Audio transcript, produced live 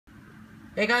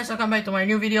Hey guys, welcome back to my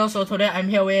new video. So today I'm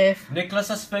here with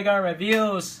Nicholas's figure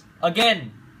reviews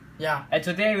again. Yeah. And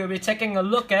today we'll be taking a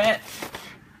look at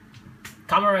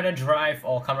Kamen Rider Drive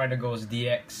or Kamen Rider Ghost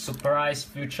DX Surprise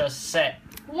Future Set.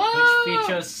 Whoa! Which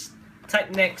features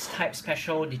Type Next, Type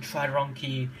Special, the Tridron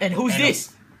Key. And who's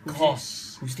this? Of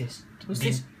course. Who's this? Who's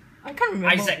this? I can't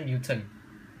remember. Isaac Newton.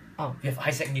 Oh. We have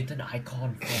Isaac Newton, the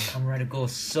icon for Kamen Rider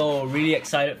Ghost. So really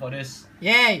excited for this.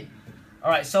 Yay!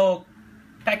 Alright, so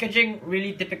packaging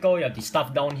really typical. You have the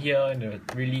stuff down here in the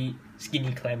really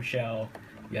skinny clamshell.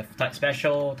 You have Type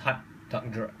Special, Type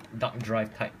Dark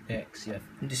Drive, Type Next. You have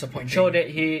Disappointing. Show Dead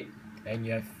Hit, and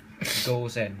you have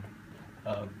Ghost and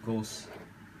Ghost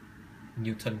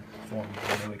Newton form,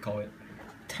 whatever we call it.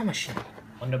 Time machine.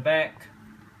 On the back,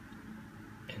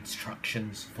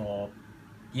 instructions for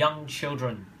young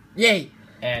children. Yay!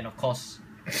 And of course,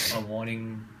 a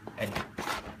warning and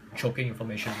choking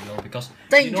information below because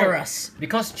dangerous. You know,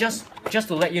 because just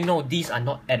to let you know, these are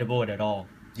not edible at all.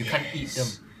 You can't eat them.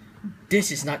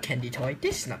 This is not candy toy.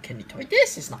 This is not candy toy.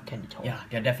 This is not candy toy. Yeah,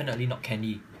 they're definitely not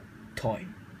candy Toy.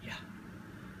 Yeah.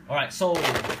 Alright, so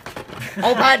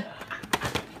Open!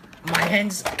 My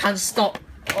hands can't stop.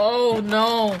 Oh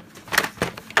no!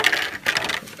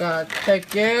 Gonna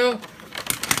take you.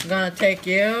 Gonna take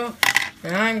you.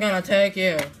 And I'm gonna take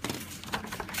you.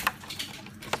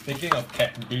 Speaking of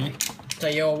candy, So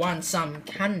you want some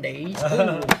candies?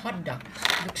 Ooh, hot dog.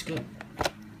 Looks good.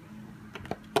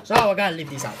 So we're gonna leave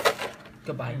this out.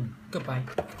 Goodbye. Goodbye.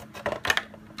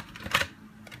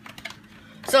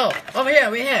 So over here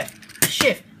we have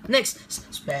Shift Next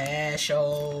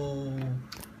Special.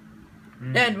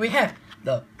 Then we have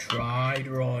the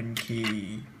Tridron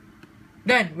Key.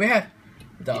 Then we have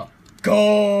the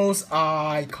Ghost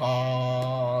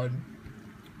Icon.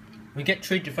 we get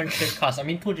 3 different shift cars. I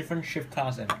mean 2 different shift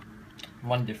cars and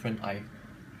 1 different eye.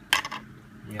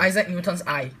 Yeah. Isaac Newton's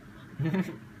eye.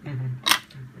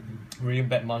 Really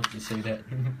bad month to say that.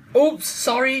 Oops,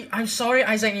 sorry. I'm sorry,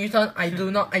 Isaac Newton. I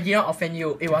did not offend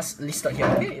you. It was listed here.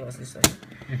 Okay, it was listed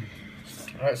here.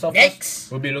 Alright, so Next,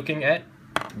 first we'll be looking at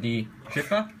the shift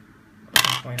car.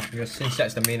 why not? Because since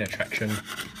that's the main attraction.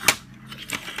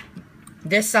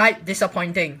 This side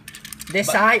disappointing. This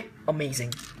side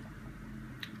amazing.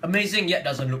 Amazing yet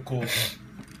doesn't look cool.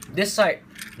 This side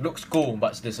looks cool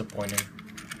but it's disappointing.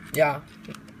 Yeah.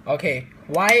 Okay.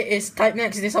 Why is Type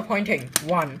Next disappointing?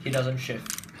 1. He doesn't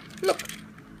shift. Look.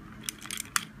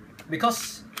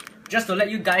 Because, just to let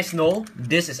you guys know,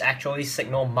 this is actually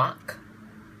Signal Mark.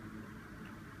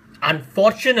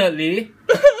 Unfortunately,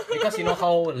 because you know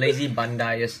how lazy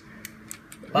Bandai is.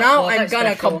 But Now for I'm Type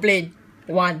gonna Special- complain.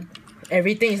 1.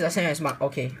 Everything is the same as Mark.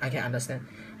 Okay, I can understand.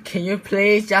 Can you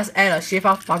please just add a shift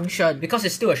up function? Because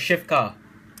it's still a shift car.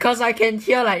 Because I can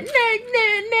hear like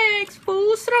next,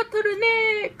 full throttle to the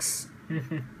next.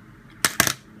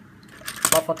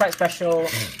 But for Type Special,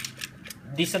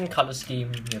 decent color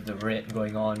scheme. You have the red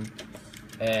going on,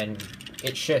 and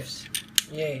it shifts.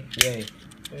 Yay. Yay!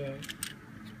 Yeah.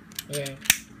 Yeah.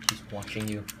 He's watching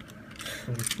you.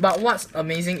 But what's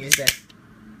amazing is that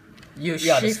you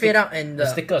Yeah, the shift it up and The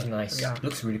sticker is nice. Yeah.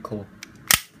 Looks really cool.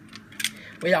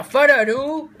 without further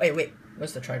ado, wait,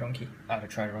 where's the Tridron Key? I have a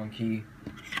Tridron Key.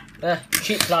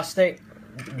 Cheap plastic,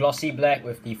 glossy black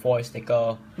with the foil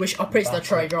sticker. Which operates the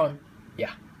Buffer. Tridron.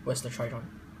 Yeah. Where's the Tridron?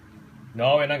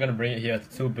 No, we're not gonna bring it here.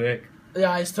 It's too big.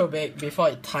 Yeah, it's too big before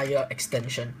it tire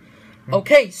extension.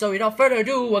 Okay, so without further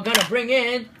ado, we're gonna bring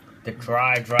in The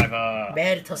Drive Driver.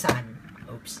 Berto-san.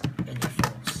 Oops, and your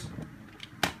force.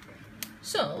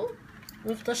 So,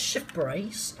 with the shift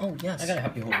brace. Oh yes. I'm gonna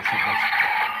help you hold the shit first.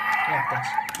 Yeah, thanks.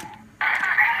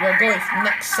 We'll go with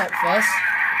next side first.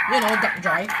 You know, duck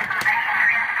drive.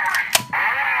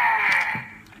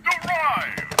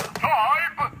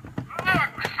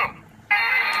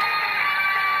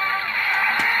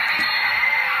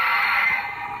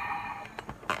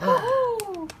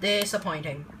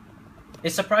 Disappointing.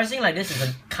 It's surprising like this is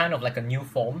a kind of like a new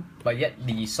form, but yet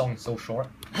the song is so short.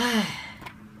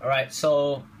 Alright,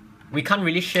 so we can't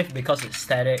really shift because it's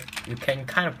static. You can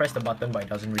kind of press the button but it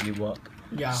doesn't really work.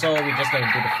 Yeah. So we're just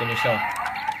gonna do the finisher.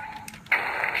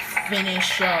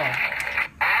 Finisher.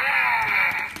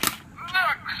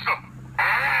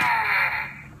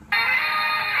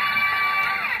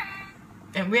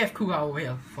 And we have Kuga over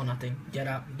here for nothing. Get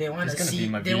up. They wanna It's gonna be see.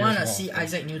 my They videos wanna more see often.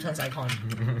 Isaac Newton's icon.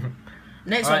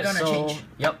 Next, Alright, we're gonna so, change.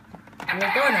 Yep. We're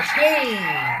gonna change.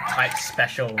 Type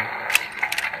Special. Can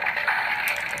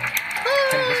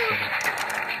just put it.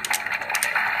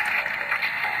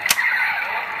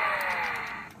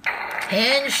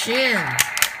 Henshin.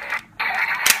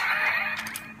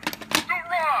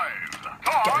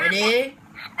 Get ready.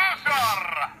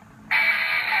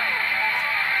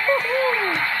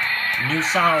 new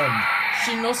sound.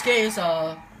 Shinosuke is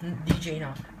a DJ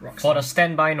now. For the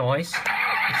standby noise.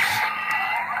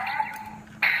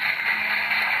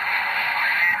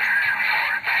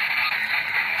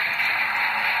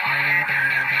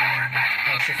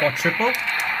 For triple.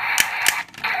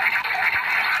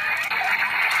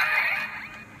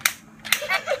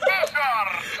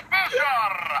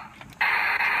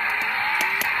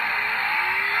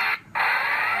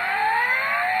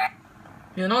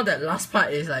 You know that last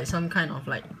part is like some kind of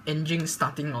like engine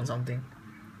starting on something.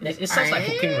 It sounds like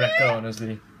Hooking Wrecker,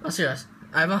 honestly. Oh, serious?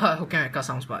 I haven't heard Hooking Wrecker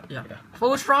sounds, but yeah. Yeah.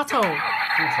 Full throttle!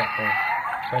 Full throttle.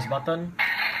 Press button.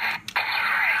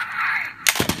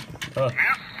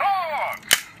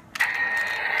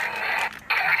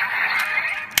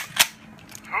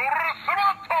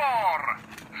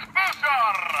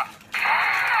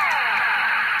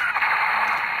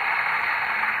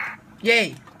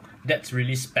 Yay! That's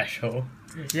really special.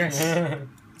 Yes.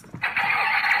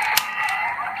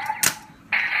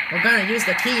 We're gonna use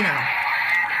the key now.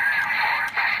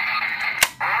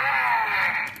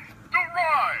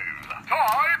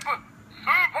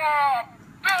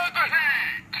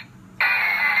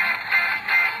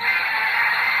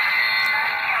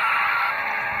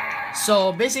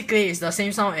 So basically it's the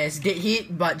same sound as Dead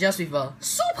Heat but just with a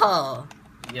super!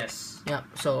 Yes. Yep,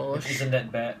 so Which isn't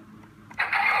that bad.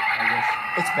 I guess.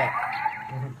 it's bad.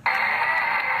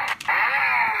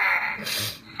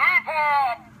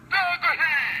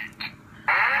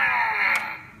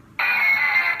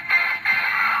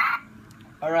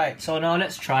 Alright, so now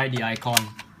let's try the icon.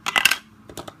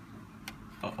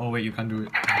 Oh wait, you can't do it.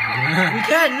 We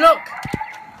can, look!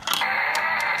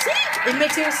 See? It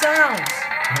makes new sounds!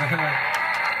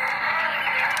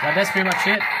 But that's pretty much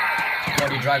it for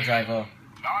the driver.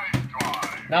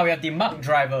 Now we have the Mach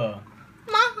driver.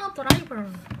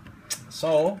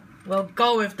 So We'll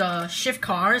go with the shift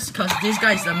cars because this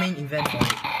guy is the main event for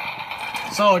it.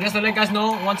 So just to let you guys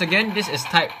know, once again, this is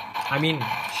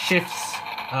shifts.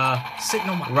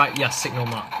 Signal mark. Right, yeah, signal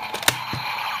mark.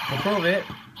 To prove it.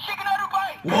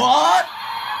 What?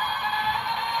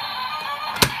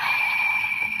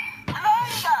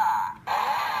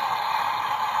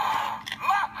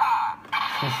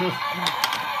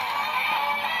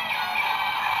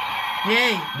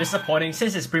 Yay! Disappointing,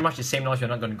 since it's pretty much the same noise, you're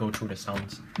not going to go through the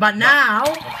sounds. But now,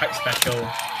 Quite special.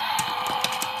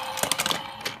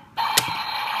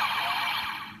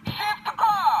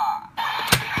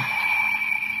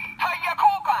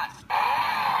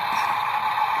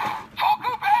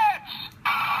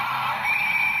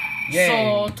 Yay.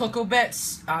 so Toko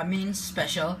Bets means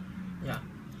special. Yeah.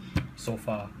 So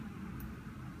far.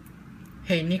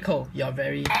 Hey Nico, you're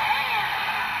very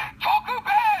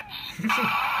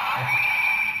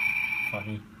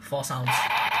Funny. 4 sounds.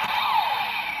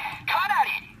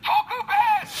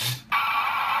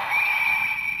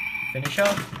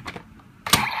 Finisher.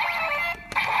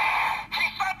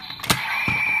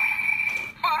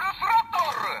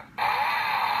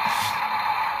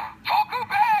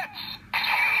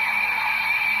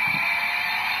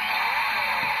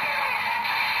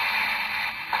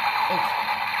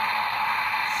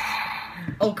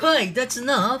 Okay, that's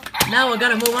enough. Now we're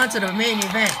gonna move on to the main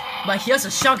event. But here's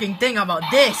a shocking thing about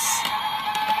this.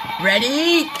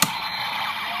 Ready?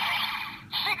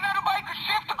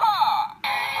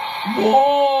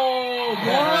 Whoa!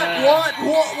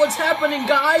 What's happening,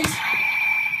 guys?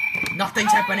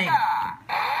 Nothing's happening.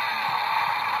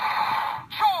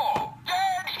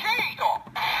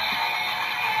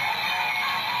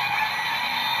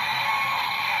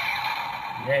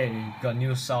 Yay, got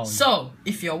new sound. So,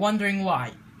 if you're wondering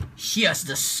why, here's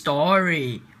the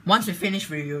story. Once we finish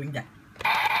reviewing that.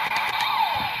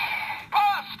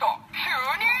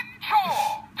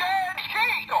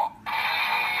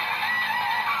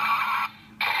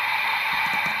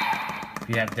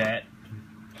 We have that.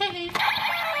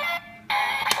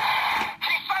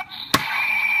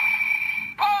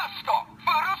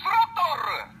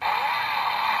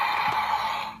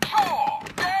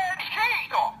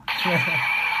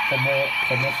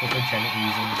 for more photogenic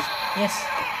reasons. Yes.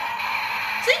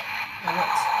 See? That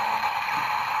works.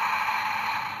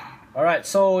 Alright,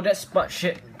 so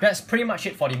that's pretty much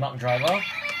it for the Mach driver.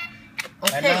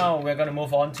 Okay. And now we're gonna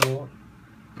move on to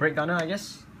Brake Gunner, I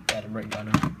guess? Yeah, the Brake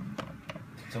Gunner.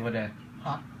 It's over there.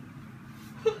 Huh?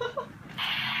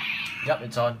 Yep,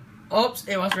 it's on. Oops,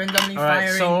 it was randomly Alright,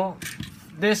 firing. so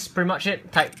this pretty much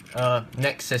it. Type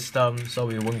next system, so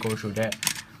we won't go through that.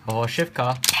 Or shift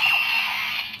car.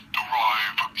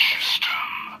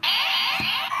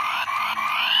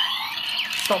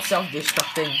 Stop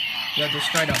self-destructing. You'll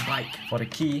destroy the bike. For the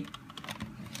key.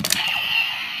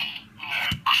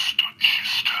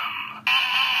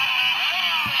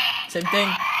 Same thing.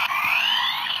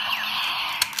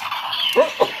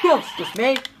 Excuse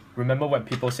me. Remember when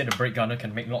people say the brake gunner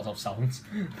can make lots of sounds?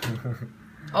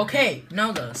 Okay,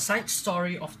 now the side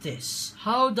story of this.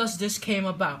 How does this came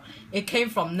about? It came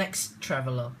from Next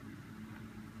Traveler.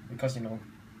 Because you know,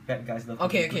 bad guys love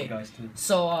Okay. good guys too.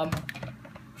 So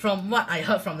from what I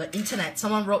heard from the internet,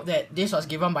 someone wrote that this was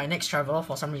given by Next Traveler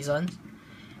for some reason,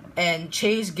 and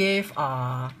Chase gave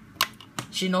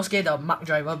Shinosuke the Mark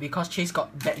driver because Chase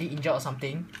got badly injured or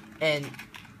something, and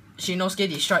Shinosuke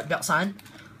destroyed Belt-san,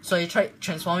 so he tried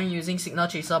transforming using Signal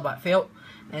Chaser but failed,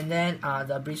 and then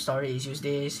the brief story is use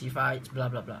this, he fights, blah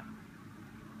blah blah.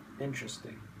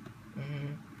 Interesting.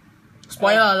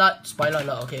 Spoiler alert,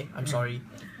 okay, I'm sorry.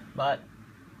 But,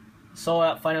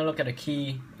 so final look at the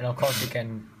key, and of course you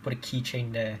can put a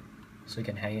keychain there, so you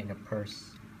can hang it in your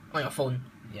purse. On your phone.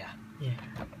 Yeah.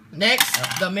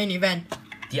 Next, the main event.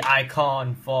 The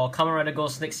icon for Kamen Rider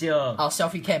Ghost next year. Our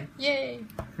selfie cam. Yay!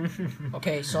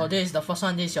 Okay, so this is the first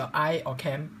one. This is your eye or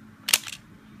cam.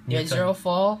 You get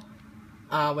 04.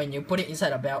 When you put it inside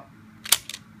the belt.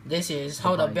 This is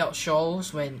how the belt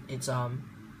shows when it's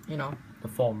you know. The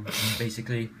form,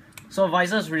 basically. So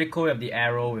visor is really cool. You have the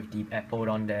arrow with the apple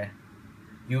on there.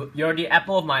 You're the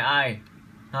apple of my eye.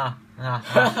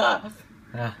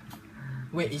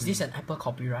 Wait, is this an Apple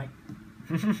copyright?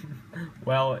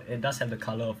 Well, it does have the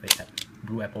color of a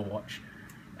blue Apple Watch.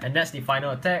 And that's the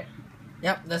final attack.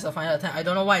 Yep, that's the final attack. I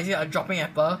don't know why is it a dropping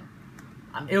apple.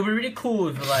 It'll be really cool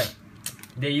if like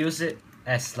they use it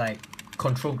as like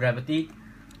control gravity.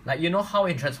 Like you know how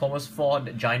in Transformers 4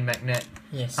 the giant magnet.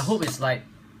 Yes. I hope it's like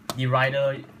the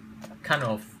rider kind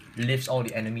of lifts all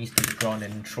the enemies to the ground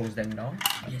and throws them down.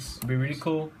 Yes. It'll be really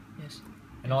cool. Yes.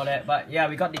 And all that. But yeah,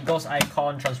 we got the ghost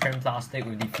icon, transparent plastic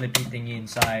with the flippy thingy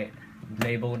inside.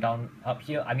 Label down up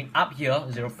here. I mean up here,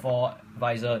 04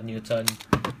 visor Newton.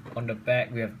 On the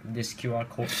back we have this QR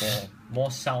code for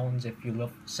more sounds if you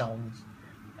love sounds.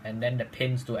 And then the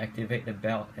pins to activate the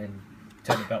belt and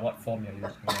tell the belt what form you're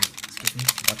using. Excuse me.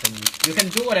 Button. You can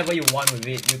do whatever you want with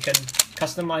it. You can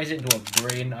customize it to a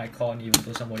brain icon even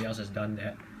though somebody else has done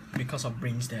that. Because of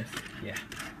brain's death. Yeah.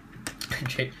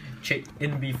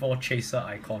 In before chaser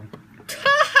icon.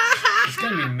 It's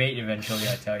gonna be made eventually,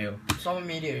 I tell you. Someone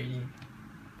made it already.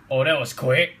 Oh, that was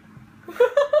quick.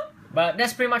 But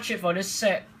that's pretty much it for this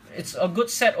set. It's a good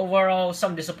set overall.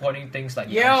 Some disappointing things like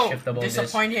shiftable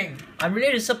disappointing. disc. I'm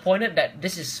really disappointed that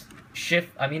this is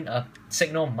a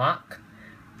signal mark.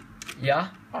 Yeah.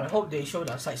 I hope they show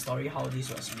the side story how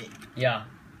this was made. Yeah.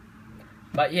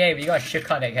 But yeah, we got a shift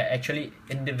car that can actually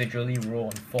individually roll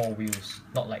on 4 wheels,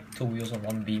 not like 2 wheels on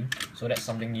 1 beam. So that's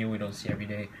something new we don't see every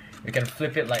day. We can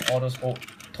flip it like all those old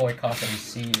toy cars that we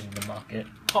see in the market.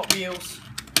 Hot Wheels.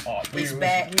 Hot It's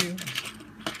back.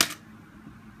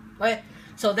 Okay,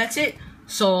 so that's it.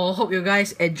 So hope you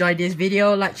guys enjoyed this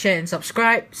video. Like, share, and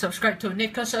subscribe. Subscribe to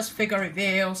Nicholas's Figure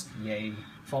Reviews. Yay.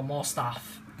 For more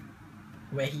stuff.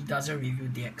 Where he doesn't review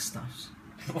DX stuffs.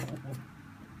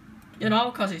 You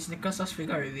know, cause it's Nicholas's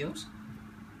Figure Reviews.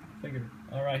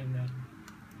 Alright now.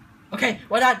 Okay,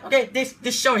 we're done. Okay, this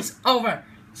show is over.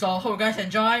 So hope you guys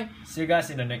enjoy. See you guys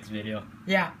in the next video.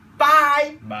 Yeah.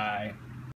 Bye! Bye.